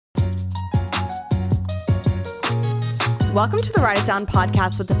Welcome to the Write It Down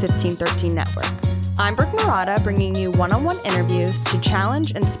podcast with the 1513 Network. I'm Brooke Murata, bringing you one-on-one interviews to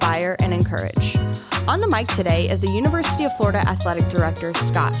challenge, inspire, and encourage. On the mic today is the University of Florida Athletic Director,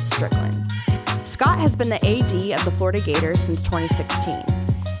 Scott Strickland. Scott has been the AD of the Florida Gators since 2016.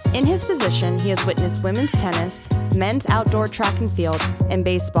 In his position, he has witnessed women's tennis, men's outdoor track and field, and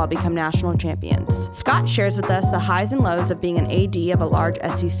baseball become national champions. Scott shares with us the highs and lows of being an AD of a large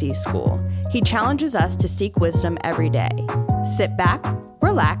SEC school. He challenges us to seek wisdom every day. Sit back,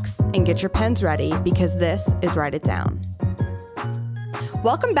 relax, and get your pens ready because this is Write It Down.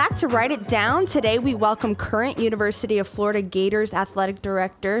 Welcome back to Write It Down. Today we welcome current University of Florida Gators Athletic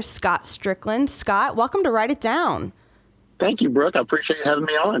Director Scott Strickland. Scott, welcome to Write It Down. Thank you, Brooke. I appreciate you having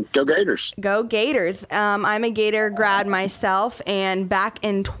me on. Go Gators. Go Gators. I'm a Gator grad myself, and back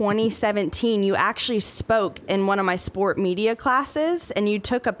in 2017, you actually spoke in one of my sport media classes, and you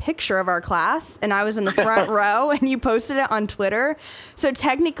took a picture of our class, and I was in the front row, and you posted it on Twitter. So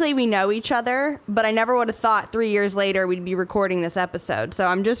technically, we know each other, but I never would have thought 3 years later we'd be recording this episode. So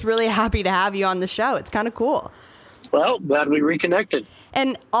I'm just really happy to have you on the show. It's kind of cool. Well, glad we reconnected.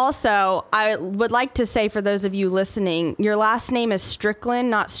 And also, I would like to say for those of you listening, your last name is Strickland,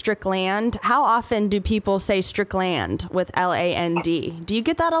 not Strickland. How often do people say Strickland with L-A-N-D? Do you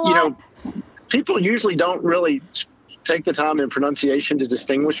get that a lot? You know, people usually don't really take the time in pronunciation to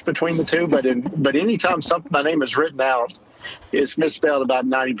distinguish between the two, but anytime my name is written out, it's misspelled about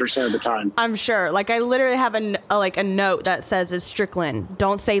 90% of the time. I'm sure. Like, I literally have a note that says it's Strickland.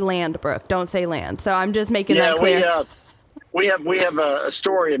 Don't say land, Brooke. Don't say land. So I'm just making that clear. We have a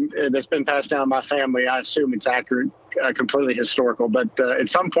story that's been passed down in my family. I assume it's accurate, completely historical. But at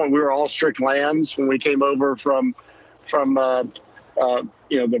some point, we were all Stricklands when we came over from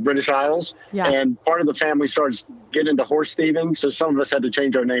the British Isles. Yeah. And part of the family starts getting into horse thieving. So some of us had to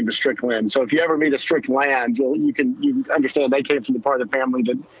change our name to Strickland. So if you ever meet a Strickland, you can understand they came from the part of the family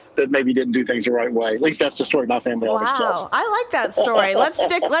that maybe didn't do things the right way. At least that's the story my family always tells. Wow, I like that story.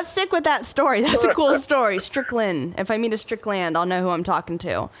 Let's stick with that story. That's a cool story. Strickland. If I meet a Strickland, I'll know who I'm talking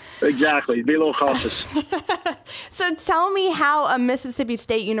to. Exactly. Be a little cautious. So tell me how a Mississippi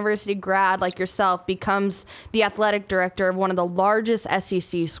State University grad like yourself becomes the athletic director of one of the largest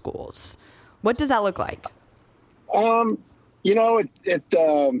SEC schools. What does that look like? I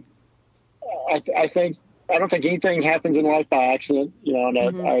don't think anything happens in life by accident,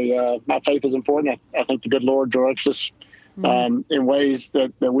 and my faith is important. I think the good Lord directs us in ways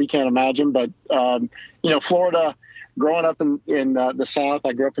that we can't imagine. But, Florida, growing up in the South,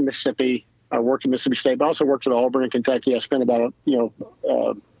 I grew up in Mississippi. I worked in Mississippi State, but I also worked at Auburn and Kentucky. I spent about,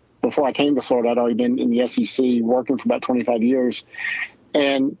 before I came to Florida, I'd already been in the SEC working for about 25 years.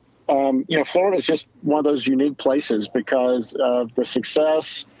 And, Florida is just one of those unique places because of the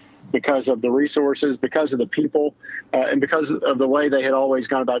success, because of the resources, because of the people, and because of the way they had always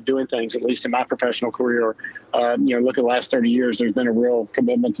gone about doing things, at least in my professional career. Look at the last 30 years, there's been a real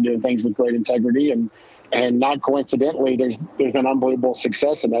commitment to doing things with great integrity. And not coincidentally, there's been unbelievable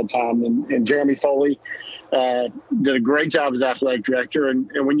success in that time. And Jeremy Foley did a great job as athletic director. And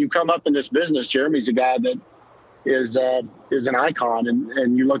when you come up in this business, Jeremy's a guy that is an icon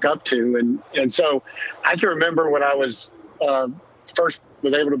and you look up to. And so I can remember when I was first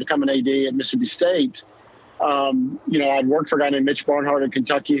was able to become an AD at Mississippi State. I'd worked for a guy named Mitch Barnhart in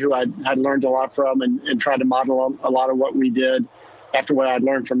Kentucky who I had learned a lot from and tried to model a lot of what we did after what I'd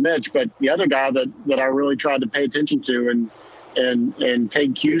learned from Mitch. But the other guy that I really tried to pay attention to and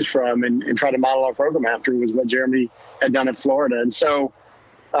take cues from and try to model our program after was what Jeremy had done at Florida. And so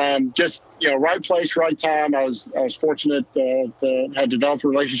right place, right time. I was fortunate to have developed a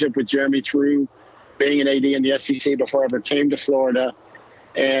relationship with Jeremy through being an AD in the SEC before I ever came to Florida.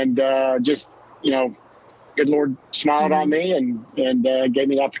 And good Lord smiled on me and gave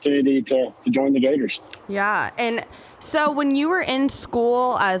me the opportunity to join the Gators. Yeah. And so when you were in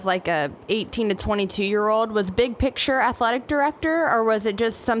school as like a 18 to 22-year-old, was big picture athletic director, or was it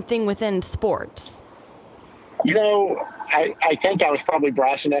just something within sports? I think I was probably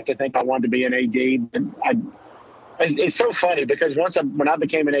brash enough to think I wanted to be an AD. It's so funny because when I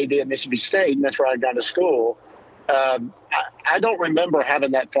became an AD at Mississippi State, and that's where I got to school, I don't remember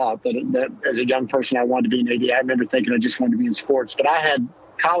having that thought that as a young person I wanted to be an AD. I remember thinking I just wanted to be in sports. But I had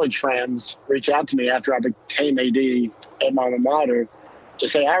college friends reach out to me after I became AD at my alma mater to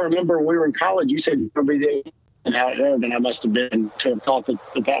say, I remember when we were in college, you said you were going to be the AD, and how arrogant I must have been to have thought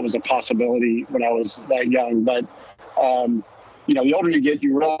that was a possibility when I was that young. But, the older you get,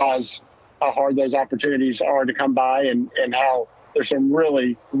 you realize how hard those opportunities are to come by and how there's some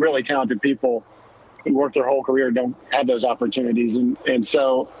really, really talented people who work their whole career don't have those opportunities. And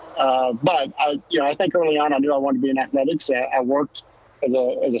so, but I think early on I knew I wanted to be in athletics. I worked as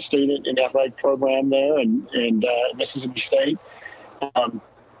a student in the athletic program there and Mississippi State,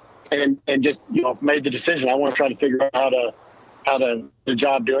 and just made the decision. I want to try to figure out how to get a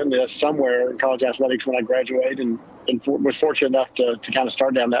job doing this somewhere in college athletics when I graduate, and was fortunate enough to kind of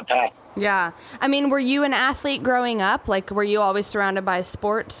start down that path. Yeah. I mean, were you an athlete growing up? Like, were you always surrounded by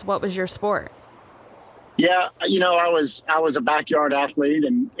sports? What was your sport? Yeah, I was a backyard athlete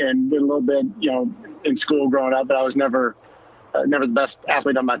and did a little bit, in school growing up, but I was never the best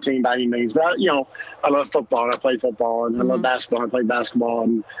athlete on my team by any means. But, I love football, and I played football, and I love basketball, and I played basketball,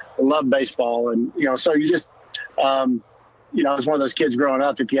 and I love baseball. And, so you just, I was one of those kids growing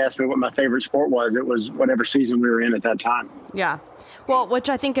up. If you asked me what my favorite sport was, it was whatever season we were in at that time. Yeah. Well, which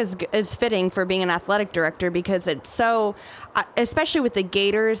I think is fitting for being an athletic director, because it's so, especially with the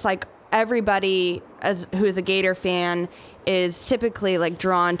Gators, like everybody who is a Gator fan is typically like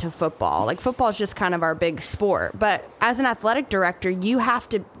drawn to football. Like football is just kind of our big sport. But as an athletic director, you have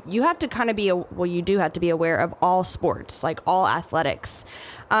to kind of you do have to be aware of all sports, like all athletics.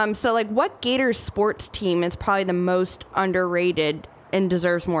 So like what Gators sports team is probably the most underrated and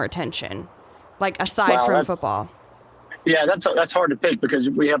deserves more attention, like aside from football? Yeah, that's hard to pick because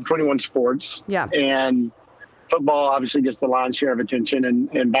we have 21 sports. Yeah. And football obviously gets the lion's share of attention,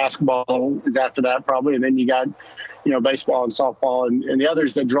 and basketball is after that probably. And then you got, baseball and softball and the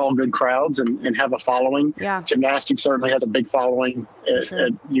others that draw good crowds and have a following. Yeah. Gymnastics certainly has a big following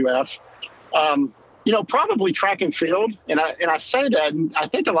at UF. Probably track and field. And I say that, and I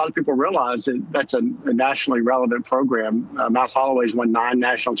think a lot of people realize that that's a nationally relevant program. Mouse Holloway's won 9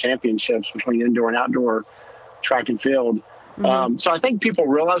 national championships between indoor and outdoor track and field. So I think people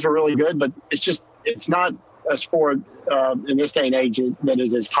realize we're really good, but it's not a sport in this day and age that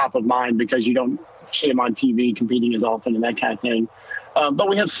is as top of mind because you don't see them on TV competing as often and that kind of thing. But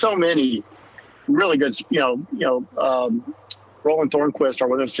we have so many really good, Roland Thornquist, our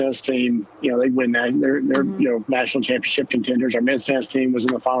women's tennis team, they win that. They're national championship contenders. Our men's tennis team was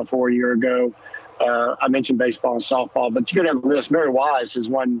in the Final Four a year ago. I mentioned baseball and softball, but you go down the list. Mary Wise has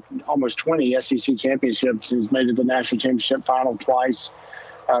won almost 20 SEC championships, has made it to the national championship final twice.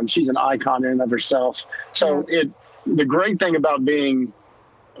 She's an icon in and of herself. So the great thing about being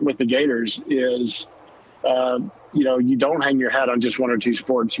with the Gators is, you don't hang your hat on just one or two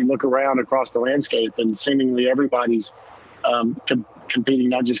sports. You look around across the landscape, and seemingly everybody's competing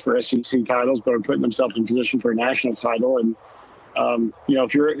not just for SEC titles, but are putting themselves in position for a national title. And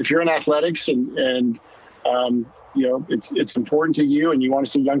if you're in athletics and it's important to you, and you want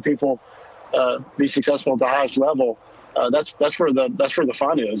to see young people be successful at the highest level, that's where the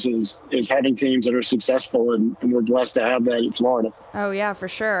fun is having teams that are successful, and we're blessed to have that in Florida. Oh yeah, for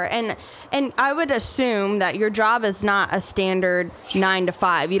sure. And I would assume that your job is not a standard 9 to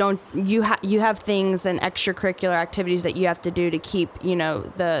 5. You have things and extracurricular activities that you have to do to keep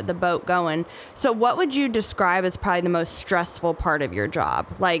the boat going. So what would you describe as probably the most stressful part of your job?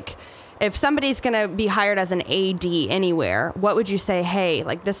 Like, if somebody's going to be hired as an AD anywhere, what would you say, hey,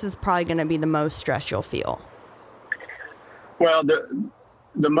 like this is probably going to be the most stress you'll feel? Well,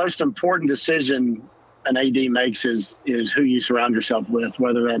 the most important decision an AD makes is who you surround yourself with,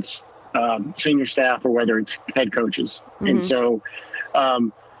 whether that's senior staff or whether it's head coaches. And so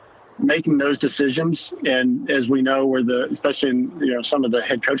making those decisions, and as we know, especially in some of the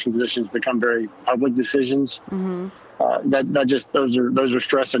head coaching positions become very public decisions. Those are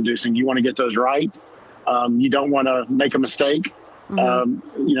stress inducing. You want to get those right. You don't want to make a mistake. When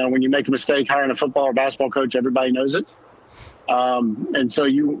you make a mistake hiring a football or basketball coach, everybody knows it. And so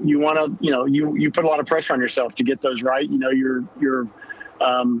you want to, you put a lot of pressure on yourself to get those right. The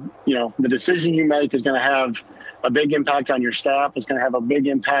decision you make is going to have a big impact on your staff. It's going to have a big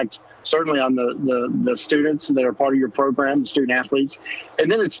impact certainly on the students that are part of your program, the student athletes.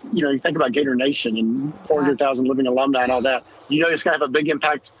 And then it's, you think about Gator Nation and 400,000 living alumni and all that, it's going to have a big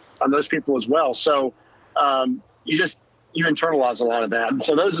impact on those people as well. So, you internalize a lot of that. And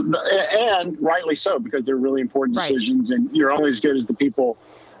so and rightly so, because they're really important decisions, and you're only as good as the people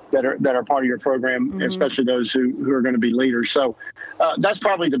that are part of your program, especially those who are going to be leaders. So that's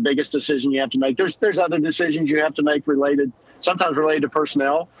probably the biggest decision you have to make. There's other decisions you have to make sometimes related to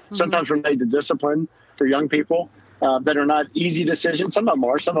personnel, sometimes related to discipline for young people that are not easy decisions. Some of them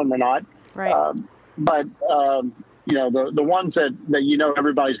are, some of them are not. Right. But the ones that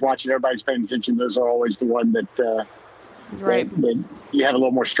everybody's watching, everybody's paying attention, those are always the one that you have a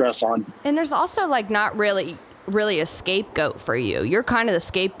little more stress on. And there's also like not really really a scapegoat for you. You're kind of the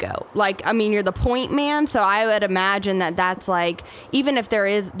scapegoat. Like, I mean, you're the point man. So I would imagine that that's like, even if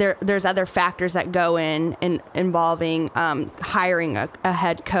there's other factors that go in involving hiring a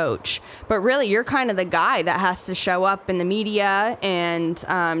head coach, but really you're kind of the guy that has to show up in the media and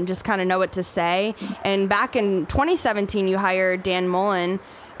just kind of know what to say. And back in 2017, you hired Dan Mullen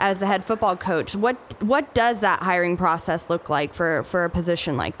as the head football coach. What does that hiring process look like for a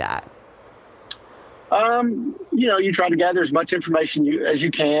position like that? You try to gather as much information as you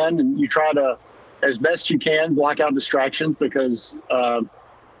can, and you try to, as best you can, block out distractions, because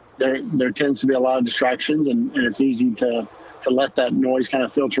there tends to be a lot of distractions, and it's easy to let that noise kind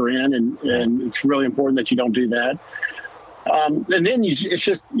of filter in, and it's really important that you don't do that. And then it's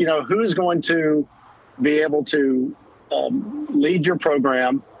just, who is going to be able to lead your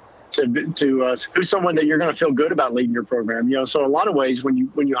program, who's someone that you're going to feel good about leading your program. So a lot of ways when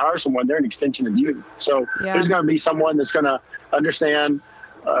you hire someone, they're an extension of you. So There's going to be someone that's going to understand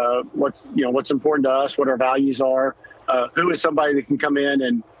what's important to us, what our values are. Who is somebody that can come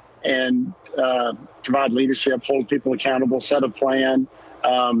in and provide leadership, hold people accountable, set a plan,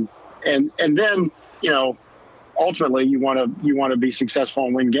 and then ultimately you want to be successful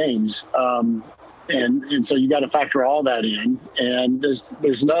and win games. And so you got to factor all that in, and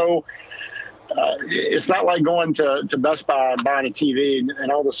there's no, it's not like going to Best Buy and buying a TV and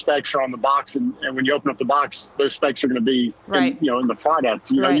all the specs are on the box, and when you open up the box, those specs are going to be right. in the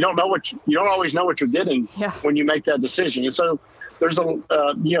product. You don't always know what you're getting when you make that decision. And so there's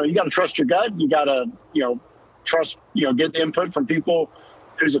you got to trust your gut. You got to trust get input from people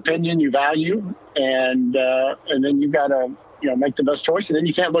whose opinion you value, and then you've got to make the best choice, and then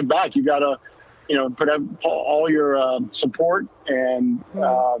you can't look back. You got to put up all your support and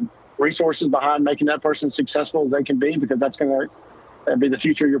resources behind making that person as successful as they can be, because that's going to be the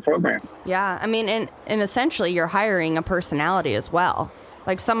future of your program. Yeah. I mean, and essentially you're hiring a personality as well,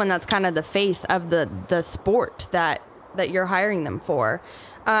 like someone that's kind of the face of the sport that you're hiring them for.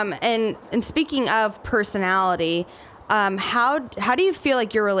 And speaking of personality, how do you feel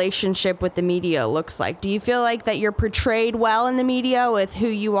like your relationship with the media looks like? Do you feel like that you're portrayed well in the media with who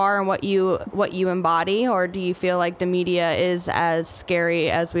you are and what you embody, or do you feel like the media is as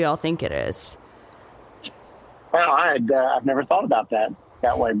scary as we all think it is? Well, I've never thought about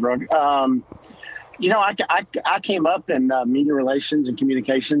that way, Brooke. I came up in media relations and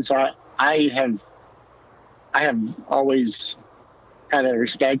communications, so I have always had a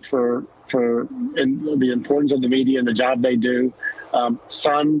respect for the importance of the media and the job they do.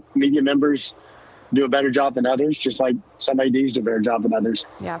 Some media members do a better job than others, just like some ADs do a better job than others.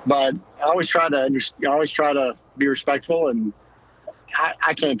 Yeah. But I always try to be respectful, and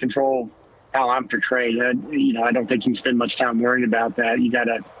I can't control how I'm portrayed. I don't think you can spend much time worrying about that. You got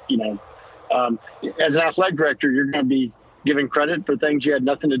to, as an athletic director, you're going to be giving credit for things you had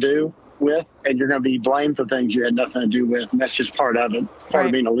nothing to do with, and you're going to be blamed for things you had nothing to do with, and that's just part of it, part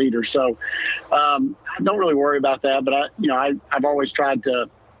of being a leader. So I don't really worry about that, but I've always tried to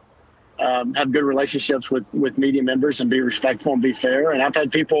have good relationships with media members and be respectful and be fair. And I've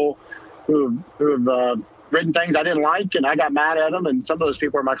had people who have written things I didn't like, and I got mad at them, and some of those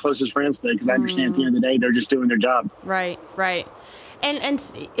people are my closest friends today, because I understand at the end of the day they're just doing their job. Right. And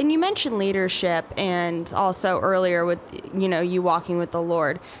you mentioned leadership, and also earlier with you walking with the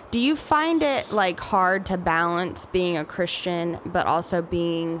Lord. Do you find it like hard to balance being a Christian but also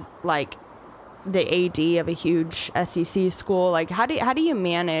being like the AD of a huge SEC school? Like how do you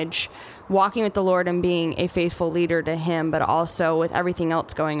manage walking with the Lord and being a faithful leader to Him, but also with everything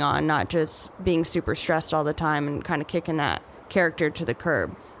else going on, not just being super stressed all the time and kind of kicking that character to the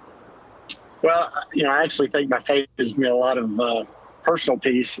curb? Well, I actually think my faith gives me a lot of personal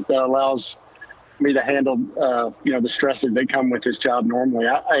peace that allows me to handle, the stresses that come with this job normally.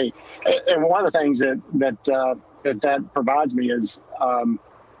 And one of the things that provides me is,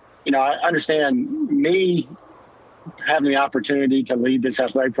 I understand me having the opportunity to lead this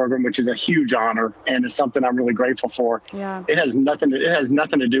athletic program, which is a huge honor, and it's something I'm really grateful for. Yeah. It has nothing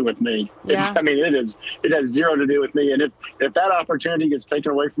to do with me. Yeah. It has zero to do with me. And if that opportunity gets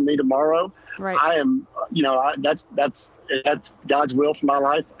taken away from me tomorrow, right. I am, that's God's will for my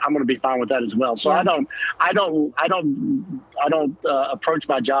life. I'm going to be fine with that as well. So yeah. I don't approach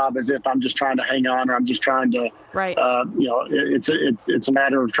my job as if I'm just trying to hang on, or I'm just trying to, right. It's a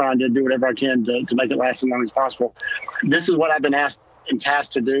matter of trying to do whatever I can to make it last as long as possible. This is what I've been asked and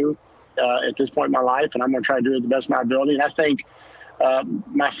tasked to do at this point in my life, and I'm going to try to do it to the best of my ability. And I think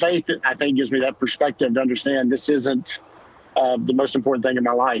my faith, gives me that perspective to understand this isn't the most important thing in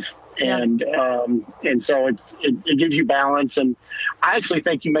my life. Yeah. And so it gives you balance. And I actually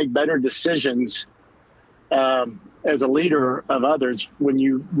think you make better decisions as a leader of others when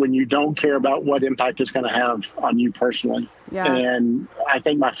you don't care about what impact it's going to have on you personally. Yeah. And I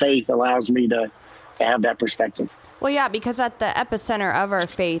think my faith allows me to have that perspective. Well, yeah, because at the epicenter of our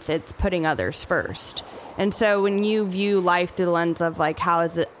faith, it's putting others first. And so when you view life through the lens of like,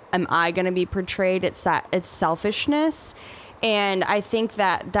 am I going to be portrayed? It's selfishness. And I think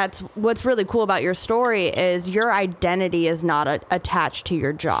that's what's really cool about your story is your identity is not attached to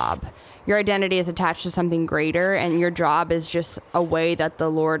your job. Your identity is attached to something greater, and your job is just a way that the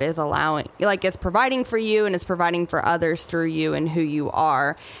Lord is allowing, like it's providing for you and it's providing for others through you and who you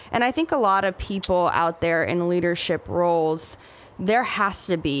are. And I think a lot of people out there in leadership roles, there has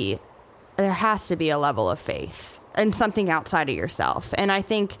to be a level of faith and something outside of yourself. And I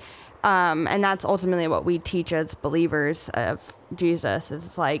think, and that's ultimately what we teach as believers of Jesus,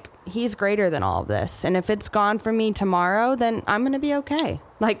 is like, he's greater than all of this. And if it's gone from me tomorrow, then I'm going to be okay.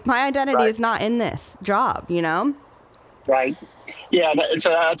 Like, my identity is not in this job, you know? Right. Yeah.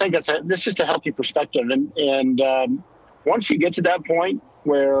 So I think that's just a healthy perspective. And once you get to that point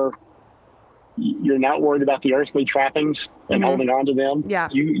where you're not worried about the earthly trappings and holding on to them,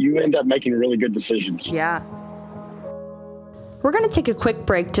 you end up making really good decisions. Yeah. We're going to take a quick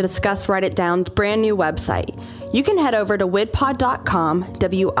break to discuss Write It Down's brand new website. You can head over to widpod.com,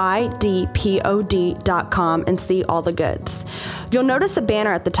 widpod.com, and see all the goods. You'll notice a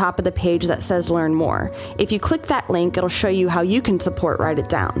banner at the top of the page that says Learn More. If you click that link, it'll show you how you can support Write It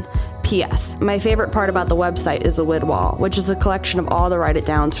Down. P.S. My favorite part about the website is the Wid Wall, which is a collection of all the Write It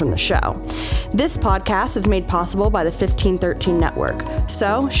Downs from the show. This podcast is made possible by the 1513 Network,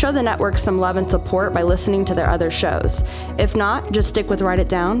 so show the network some love and support by listening to their other shows. If not, just stick with Write It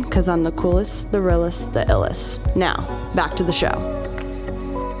Down, because I'm the coolest, the realest, the illest. Now, back to the show.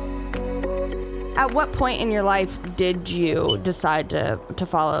 At what point in your life did you decide to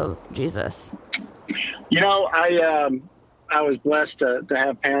follow Jesus? You know, I was blessed to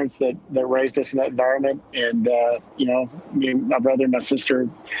have parents that raised us in that environment. And, you know, me, my brother and my sister,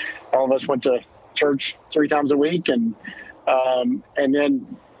 all of us went to church 3 times a week. And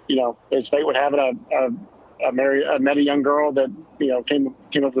then, you know, as fate would have it, I met a young girl that, you know, came up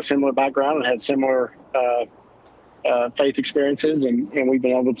with a similar background and had similar faith experiences. And we've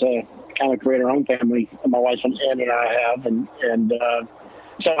been able to kind of create our own family. My wife and I have.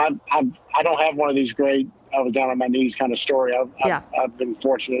 So I don't have one of these great, I was down on my knees kind of story. I've been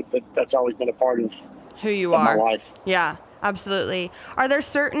fortunate that that's always been a part of who you are. My life. Yeah, absolutely. Are there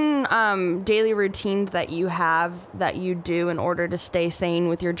certain daily routines that you have that you do in order to stay sane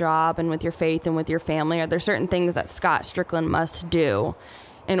with your job and with your faith and with your family? Are there certain things that Scott Strickland must do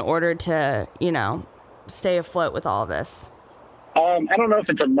in order to, you know, stay afloat with all of this? I don't know if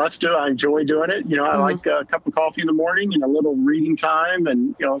it's a must do. I enjoy doing it. You know, I like a cup of coffee in the morning and a little reading time.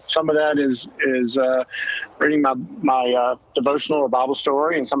 And, you know, some of that is reading my devotional or Bible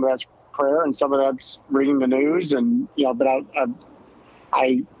story, and some of that's prayer, and some of that's reading the news. And, you know, but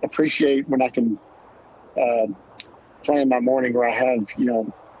I appreciate when I can plan my morning where I have, you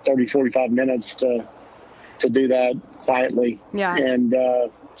know, 30, 45 minutes to do that quietly. Yeah. And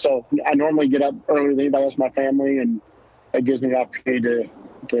so I normally get up earlier than anybody else in my family, and it gives me the opportunity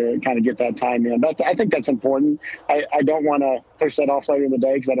to kind of get that time in. But I think that's important. I don't want to push that off later in the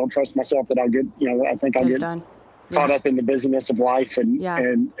day because I don't trust myself that I'll get, you know, I think I'll get caught up in the busyness of life and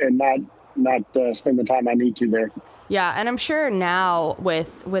not spend the time I need to there. Yeah, and I'm sure now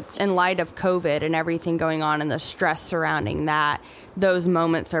with in light of COVID and everything going on and the stress surrounding that, those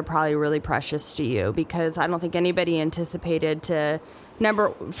moments are probably really precious to you, because I don't think anybody anticipated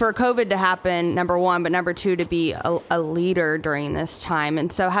for COVID to happen, number one, but number two, to be a leader during this time.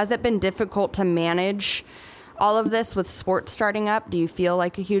 And so has it been difficult to manage all of this with sports starting up? Do you feel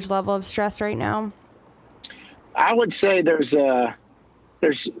like a huge level of stress right now? I would say there's a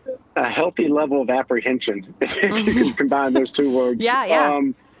healthy level of apprehension, if you can combine those two words. Yeah.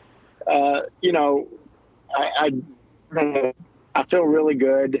 You know, I feel really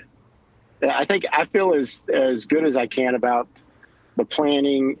good. I think I feel as good as I can about the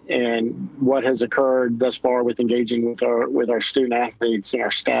planning and what has occurred thus far with engaging with our student athletes and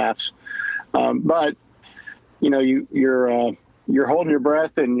our staffs. But you know, you're holding your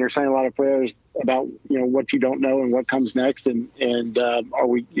breath and you're saying a lot of prayers about, you know, what you don't know and what comes next, and are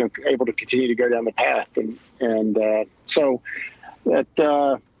we, you know, able to continue to go down the path, and so that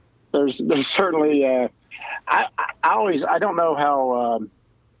there's certainly I don't know how.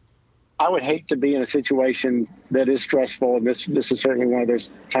 I would hate to be in a situation that is stressful, and this is certainly one of those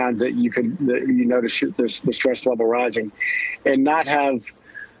times that you notice the stress level rising, and not have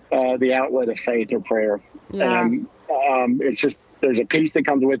the outlet of faith or prayer. Yeah. It's just, there's a peace that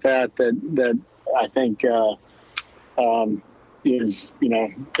comes with that I think is,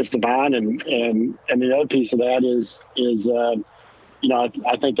 it's divine. And the other piece of that is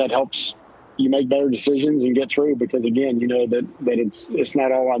I think that helps you make better decisions and get through, because again, that it's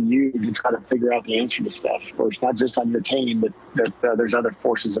not all on you to try to figure out the answer to stuff, or it's not just on your team, but that there's other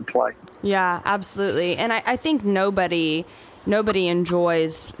forces at play. Yeah, absolutely. And I think nobody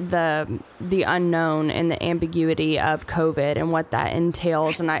enjoys the unknown and the ambiguity of COVID and what that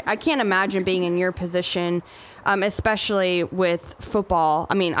entails. And I can't imagine being in your position, especially with football.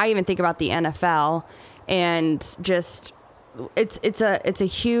 I mean, I even think about the NFL, and just it's a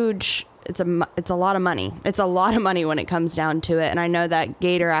lot of money. It's a lot of money when it comes down to it. And I know that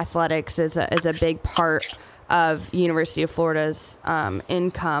Gator Athletics is a big part of University of Florida's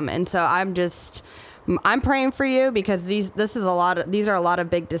income. And so I'm praying for you, because these are a lot of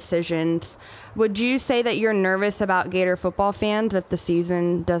big decisions. Would you say that you're nervous about Gator football fans if the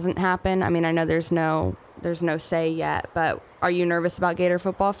season doesn't happen? I mean, I know there's no say yet, but are you nervous about Gator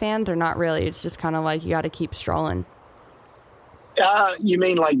football fans, or not really? It's just kind of like you got to keep strolling. You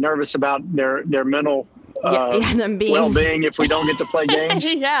mean like nervous about their mental them being well-being if we don't get to play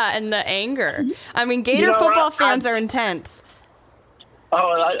games? Yeah, and the anger. I mean, Gator football fans are intense.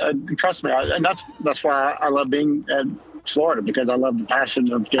 Oh, trust me, and that's why I love being at Florida, because I love the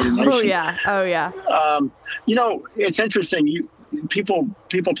passion of Gator Nation. Oh yeah. It's interesting. People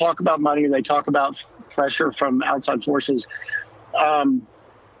talk about money, and they talk about pressure from outside forces.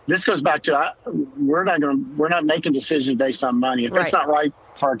 This goes back to we're not making decisions based on money. If it's not right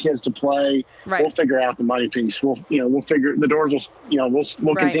for our kids to play, we'll figure out the money piece. We'll figure the doors.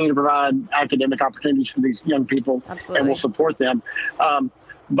 We'll continue to provide academic opportunities for these young people. Absolutely. And we'll support them.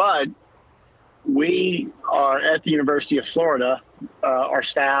 But we are at the University of Florida, our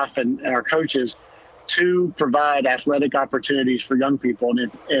staff and our coaches, to provide athletic opportunities for young people.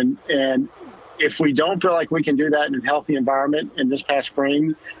 And if we don't feel like we can do that in a healthy environment, in this past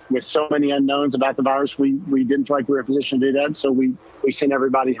spring with so many unknowns about the virus, we didn't feel like we were in a position to do that. So we sent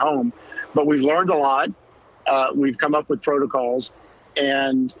everybody home. But we've learned a lot. We've come up with protocols.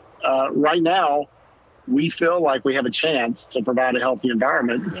 And right now, we feel like we have a chance to provide a healthy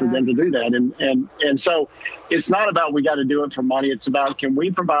environment for them to do that. And so it's not about we got to do it for money. It's about, can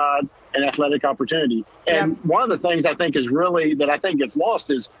we provide an athletic opportunity? And one of the things I think is really that I think gets lost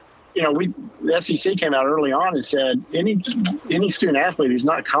is, the SEC came out early on and said any student athlete who's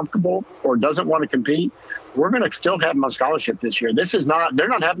not comfortable or doesn't want to compete, we're going to still have them on scholarship this year. They're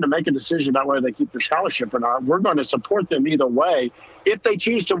not having to make a decision about whether they keep their scholarship or not. We're going to support them either way. If they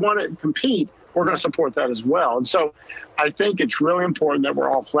choose to want to compete, we're going to support that as well. And so I think it's really important that we're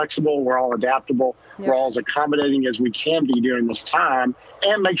all flexible, we're all adaptable, we're all as accommodating as we can be during this time,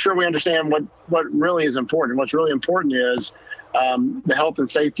 and make sure we understand what really is important. What's really important is the health and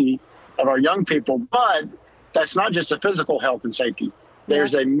safety of our young people, but that's not just a physical health and safety.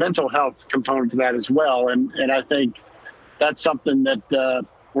 There's a mental health component to that as well, and I think that's something that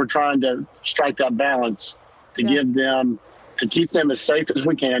we're trying to strike that balance to give them, to keep them as safe as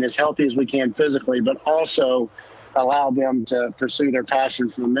we can, as healthy as we can physically, but also allow them to pursue their passion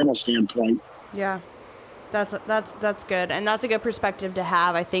from a mental standpoint. Yeah, that's good, and that's a good perspective to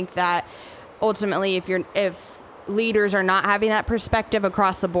have. I think that ultimately, if leaders are not having that perspective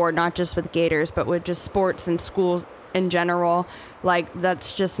across the board, not just with Gators, but with just sports and schools in general, like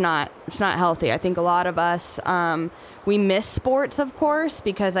that's just it's not healthy. I think a lot of us, we miss sports, of course,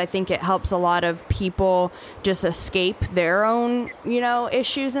 because I think it helps a lot of people just escape their own,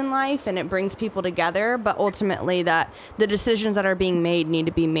 issues in life, and it brings people together. But ultimately, that the decisions that are being made need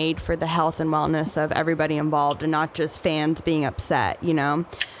to be made for the health and wellness of everybody involved, and not just fans being upset,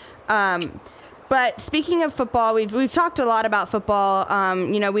 But speaking of football, we've talked a lot about football.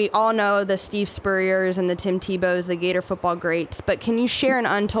 We all know the Steve Spurriers and the Tim Tebows, the Gator football greats. But can you share an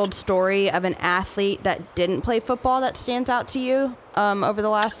untold story of an athlete that didn't play football that stands out to you over the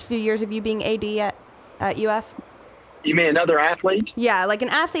last few years of you being AD at UF? You mean another athlete? Yeah, like an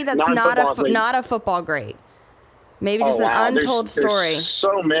athlete that's not a football great. Maybe just an untold story. There's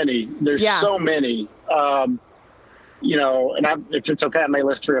so many. So many. And if it's okay, I may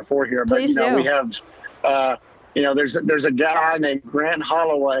list 3 or 4 here. But Please do. We have, there's a guy named Grant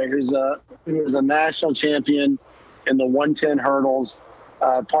Holloway who was a national champion in the 110 hurdles,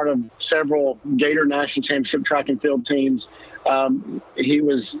 part of several Gator national championship track and field teams. He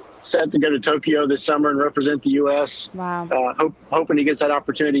was set to go to Tokyo this summer and represent the U.S. Wow. Hoping he gets that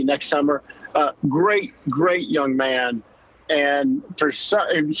opportunity next summer. Great young man, and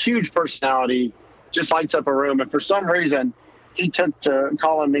a huge personality. Just lights up a room. And for some reason, he took to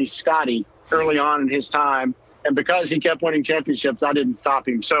calling me Scotty early on in his time. And because he kept winning championships, I didn't stop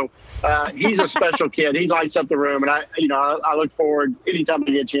him. So he's a special kid. He lights up the room. And I look forward anytime I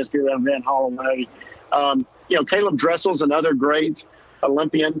get a chance to be around Van Holloway. Caleb Dressel's another great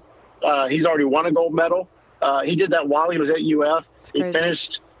Olympian. He's already won a gold medal. He did that while he was at UF. He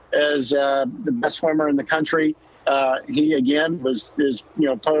finished as the best swimmer in the country. He again is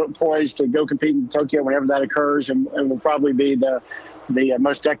poised to go compete in Tokyo whenever that occurs, and will probably be the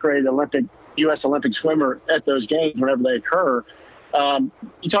most decorated U.S. Olympic swimmer at those games whenever they occur.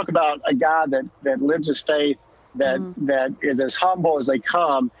 You talk about a guy that lives his faith, that is as humble as they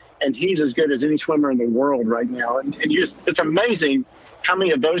come, and he's as good as any swimmer in the world right now. And it's amazing how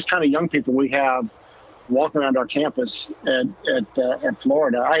many of those kind of young people we have walking around our campus at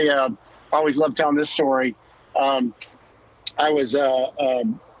Florida. I always love telling this story. I was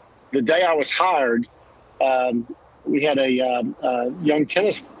the day I was hired. We had a young women's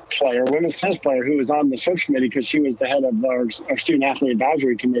tennis player who was on the search committee because she was the head of our student athlete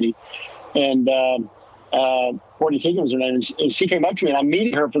advisory committee. And Courtney Keegan was her name. And she came up to me, and I'm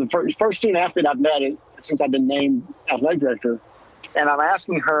meeting her for the first student athlete I've met since I've been named athletic director. And I'm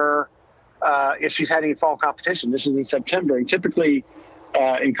asking her if she's had any fall competition. This is in September. And typically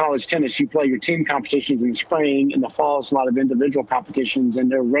in college tennis, you play your team competitions in the spring. In the fall, it's a lot of individual competitions, and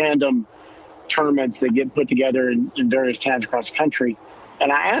they're random tournaments that get put together in various towns across the country.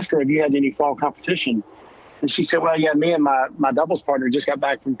 And I asked her, have you had any fall competition? And she said, well, yeah, me and my doubles partner just got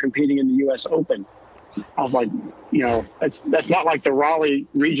back from competing in the U.S. Open. I was like, that's not like the Raleigh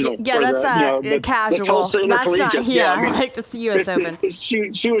regional. Yeah, that's casual. That's not, like the U.S. Open.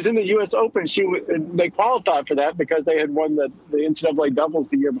 She was in the U.S. Open. They qualified for that because they had won the NCAA doubles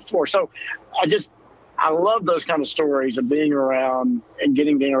the year before. So I love those kind of stories of being around and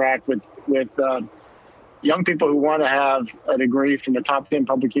getting to interact with young people who want to have a degree from the top 10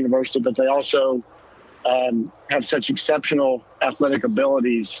 public university, but they also have such exceptional athletic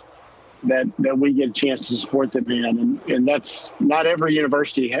abilities that we get a chance to support them in. And that's not every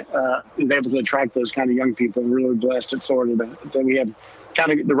university is able to attract those kind of young people. We're really blessed at Florida that we have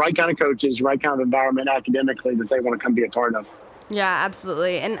kind of the right kind of coaches, right kind of environment academically that they want to come be a part of. Yeah,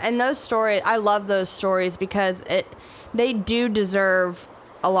 absolutely. And those stories, I love those stories because they do deserve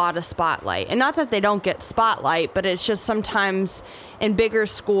a lot of spotlight. And not that they don't get spotlight, but it's just sometimes in bigger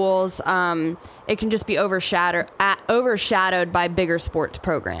schools, it can just be overshadowed by bigger sports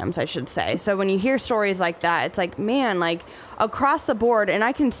programs, I should say. So when you hear stories like that, it's like, man, like across the board, and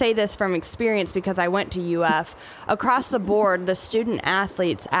I can say this from experience because I went to UF, across the board, the student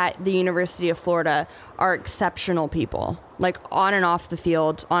athletes at the University of Florida are exceptional people, like on and off the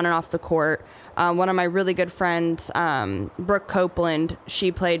field, on and off the court. One of my really good friends, Brooke Copeland,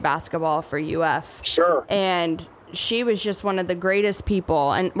 she played basketball for UF. Sure. And she was just one of the greatest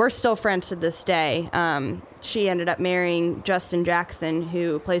people, and we're still friends to this day. She ended up marrying Justin Jackson,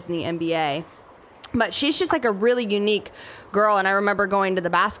 who plays in the NBA. But she's just like a really unique girl, and I remember going to the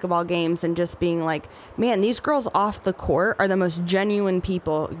basketball games and just being like, man, these girls off the court are the most genuine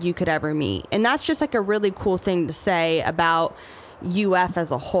people you could ever meet. And that's just like a really cool thing to say about UF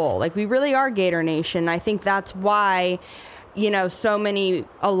as a whole. Like, we really are Gator Nation. I think that's why, so many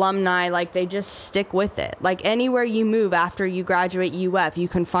alumni, like, they just stick with it. Like, anywhere you move after you graduate UF, you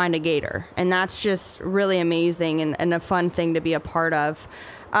can find a Gator. And that's just really amazing and a fun thing to be a part of.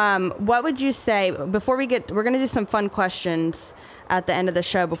 What would you say, we're going to do some fun questions at the end of the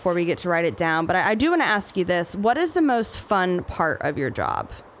show before we get to write it down. But I do want to ask you this. What is the most fun part of your job?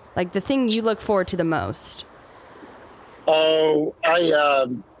 Like, the thing you look forward to the most? Oh, I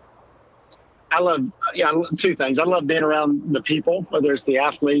love two things. I love being around the people, whether it's the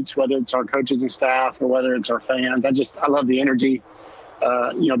athletes, whether it's our coaches and staff, or whether it's our fans. I love the energy.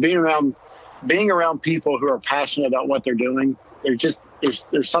 Being around people who are passionate about what they're doing.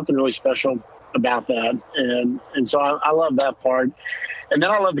 There's something really special about that, and so I love that part. And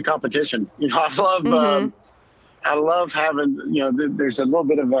then I love the competition. I love having there's a little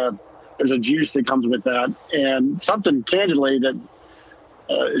bit of there's a juice that comes with that, and something candidly that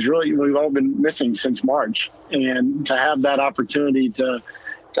is really we've all been missing since March. And to have that opportunity to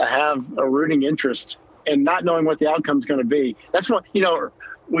have a rooting interest and not knowing what the outcome is going to be. That's what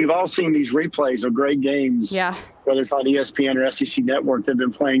we've all seen these replays of great games, whether it's on ESPN or SEC Network that have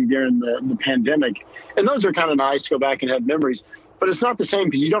been playing during the pandemic, and those are kind of nice to go back and have memories. But it's not the same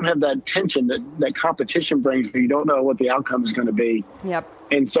because you don't have that tension that competition brings, where you don't know what the outcome is going to be. Yep.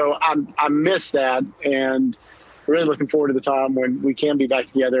 And so I miss that, and really looking forward to the time when we can be back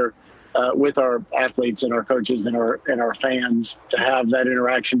together with our athletes and our coaches and our fans to have that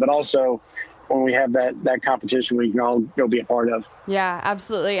interaction. But also when we have that competition we can all go be a part of. Yeah,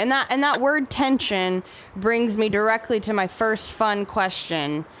 absolutely. And that word tension brings me directly to my first fun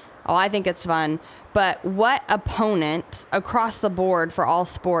question. Oh, I think it's fun. But what opponent across the board for all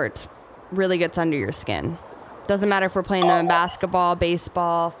sports really gets under your skin? Doesn't matter if we're playing them in basketball,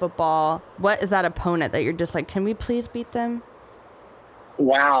 baseball, football. What is that opponent that you're just like, can we please beat them?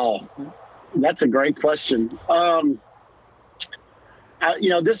 Wow. That's a great question.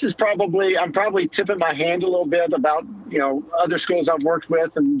 This is I'm probably tipping my hand a little bit about, other schools I've worked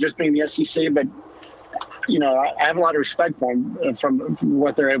with and just being the SEC, but, I have a lot of respect for them from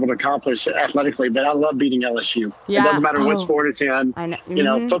what they're able to accomplish athletically, but I love beating LSU. Yeah. It doesn't matter what sport it's in. I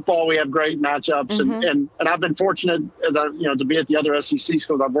know. Football, we have great matchups and I've been fortunate as to be at the other SEC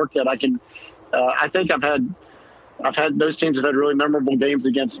schools I've worked at. I think I've had those teams have had really memorable games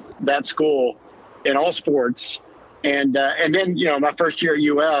against that school in all sports. And then, my first year at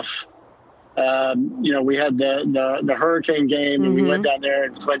UF, we had the Hurricane game and we went down there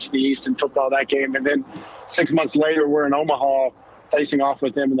and clinched the East in football that game. And then 6 months later, we're in Omaha facing off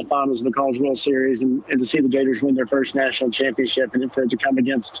with them in the finals of the College World Series and to see the Gators win their first national championship and for it to come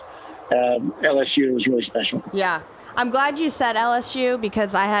against LSU was really special. Yeah. I'm glad you said LSU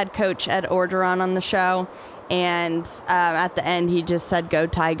because I had Coach Ed Orgeron on the show. And at the end, he just said, go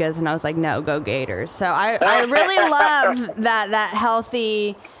Tigers. And I was like, no, go Gators. So I really love that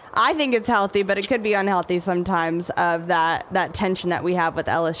healthy, I think it's healthy, but it could be unhealthy sometimes of that tension that we have with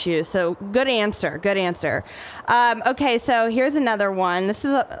LSU. So good answer. Okay, so here's another one. This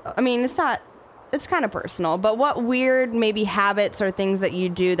is, it's kind of personal, but what weird maybe habits or things that you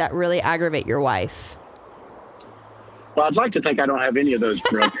do that really aggravate your wife? Well, I'd like to think I don't have any of those,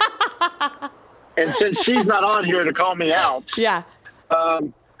 Brooke. And since she's not on here to call me out, yeah, I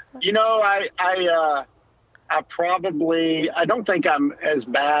don't think I'm as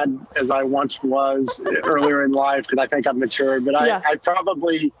bad as I once was earlier in life because I think I've matured, but I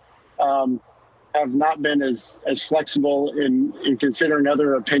probably have not been as flexible in considering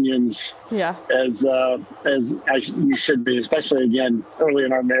other opinions as you should be, especially again early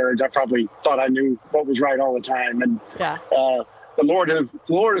in our marriage. I probably thought I knew what was right all the time, and the Lord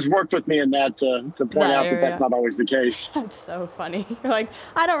has worked with me in that to point out that that's not always the case. That's so funny. You're like,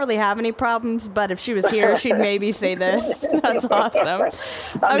 I don't really have any problems, but if she was here, she'd maybe say this. That's awesome.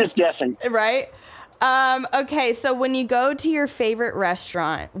 I'm just guessing. Right? Okay, so when you go to your favorite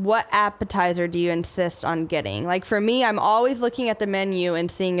restaurant, what appetizer do you insist on getting? Like for me, I'm always looking at the menu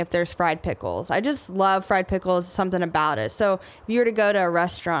and seeing if there's fried pickles. I just love fried pickles, something about it. So if you were to go to a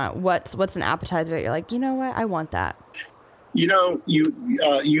restaurant, what's an appetizer that you're like, you know what, I want that? You'll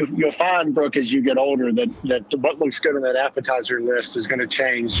find, Brooke, as you get older that what looks good on that appetizer list is going to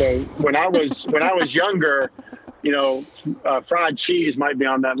change. So when I was younger, fried cheese might be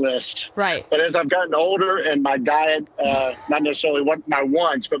on that list. Right. But as I've gotten older and my diet, not necessarily what my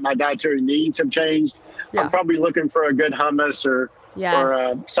wants, but my dietary needs have changed, I'm probably looking for a good hummus or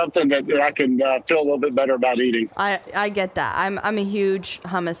something that I can feel a little bit better about eating. I get that. I'm a huge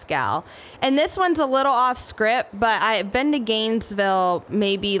hummus gal. And this one's a little off script, but I've been to Gainesville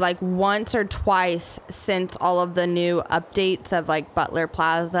maybe like once or twice since all of the new updates of like Butler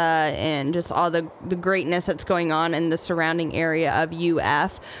Plaza and just all the greatness that's going on in the surrounding area of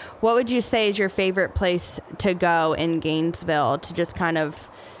UF. What would you say is your favorite place to go in Gainesville to just kind of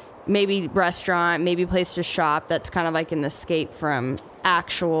maybe restaurant, maybe place to shop that's kind of like an escape from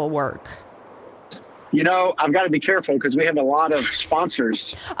actual work? I've got to be careful because we have a lot of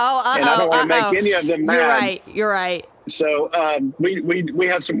sponsors. And I don't want to make any of them mad. You're right. So we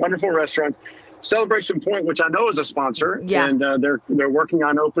have some wonderful restaurants. Celebration Point, which I know is a sponsor, and they're working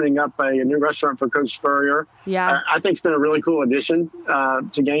on opening up a new restaurant for Coach Spurrier. Yeah, I think it's been a really cool addition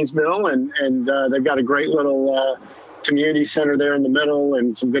to Gainesville, and they've got a great little community center there in the middle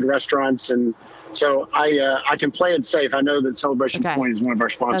and some good restaurants, and so I can play it safe. I know that Celebration Point is one of our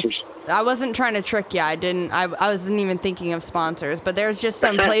sponsors. I wasn't trying to trick you. I wasn't even thinking of sponsors, but there's just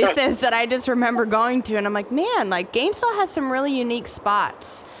some places that I just remember going to, and I'm like, man, like Gainesville has some really unique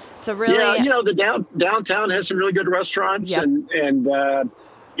spots. It's a really the downtown has some really good restaurants, and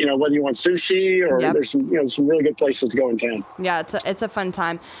whether you want sushi or there's some really good places to go in town. Yeah, it's a fun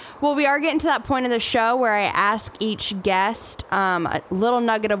time. Well, we are getting to that point of the show where I ask each guest a little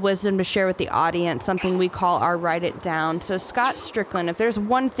nugget of wisdom to share with the audience, something we call our Write It Down. So Scott Strickland, if there's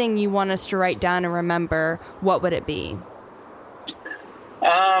one thing you want us to write down and remember, what would it be?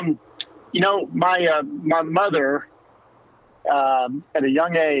 My mother, at a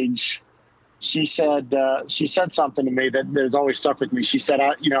young age, she said something to me that has always stuck with me. She said,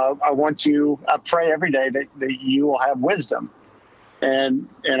 I pray every day that you will have wisdom. And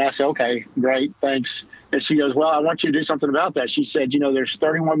I said, okay, great, thanks. And she goes, well, I want you to do something about that. She said, there's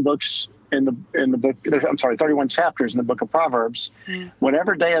 31 books in the book. I'm sorry, 31 chapters in the book of Proverbs.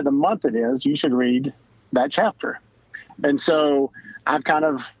 Whatever day of the month it is, you should read that chapter. And so I've kind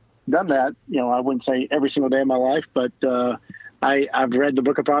of done that. I wouldn't say every single day of my life, but I've read the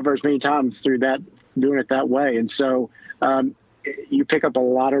book of Proverbs many times through that, doing it that way. And so you pick up a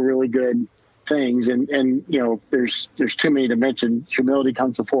lot of really good things, and there's too many to mention. Humility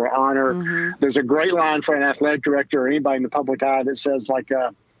comes before honor. There's a great line for an athletic director or anybody in the public eye that says, like,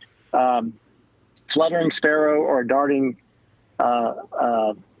 fluttering sparrow or a darting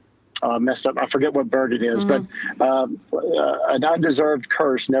messed up, I forget what bird it is, but an undeserved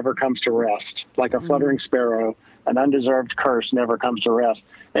curse never comes to rest. Like a fluttering sparrow, an undeserved curse never comes to rest.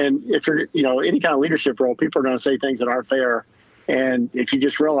 And if you're any kind of leadership role, people are going to say things that aren't fair. And if you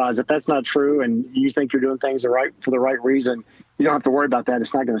just realize that that's not true, and you think you're doing things for the right reason, you don't have to worry about that.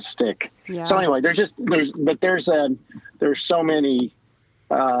 It's not going to stick. Yeah. So anyway, there's so many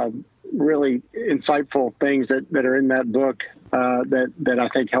really insightful things that are in that book that I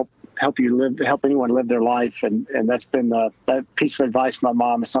think help anyone live their life. And that's been that piece of advice from my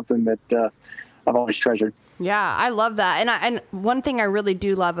mom is something that I've always treasured. Yeah, I love that. And one thing I really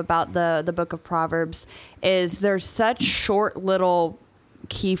do love about the book of Proverbs is there's such short little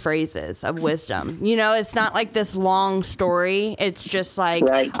key phrases of wisdom. It's not like this long story. It's just like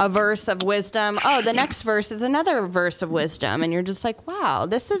a verse of wisdom. Oh, the next verse is another verse of wisdom. And you're just like, wow,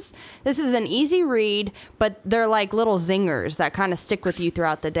 this is an easy read, but they're like little zingers that kind of stick with you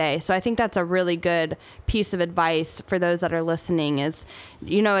throughout the day. So I think that's a really good piece of advice for those that are listening is,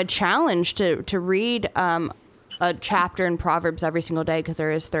 a challenge to read a chapter in Proverbs every single day, because there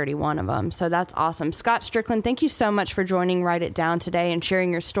is 31 of them. So that's awesome. Scott Strickland, thank you so much for joining Write It Down today and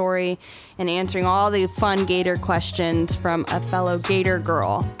sharing your story and answering all the fun Gator questions from a fellow Gator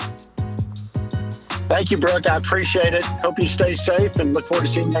girl. Thank you, Brooke. I appreciate it. Hope you stay safe and look forward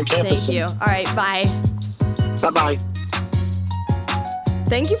to seeing you on campus. Thank you. All right. Bye. Bye-bye.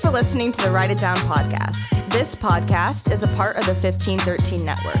 Thank you for listening to the Write It Down podcast. This podcast is a part of the 1513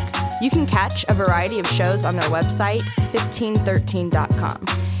 Network. You can catch a variety of shows on their website, 1513.com.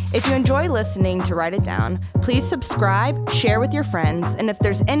 If you enjoy listening to Write It Down, please subscribe, share with your friends, and if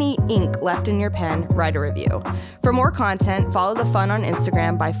there's any ink left in your pen, write a review. For more content, follow the fun on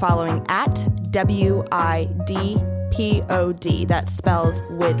Instagram by following @WIDPOD. That spells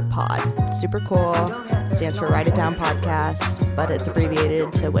WIDPod. Super cool. It stands for Write It Down Podcast, but it's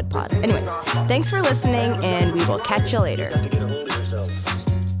abbreviated to WIDPod. Anyways, thanks for listening, and we will catch you later.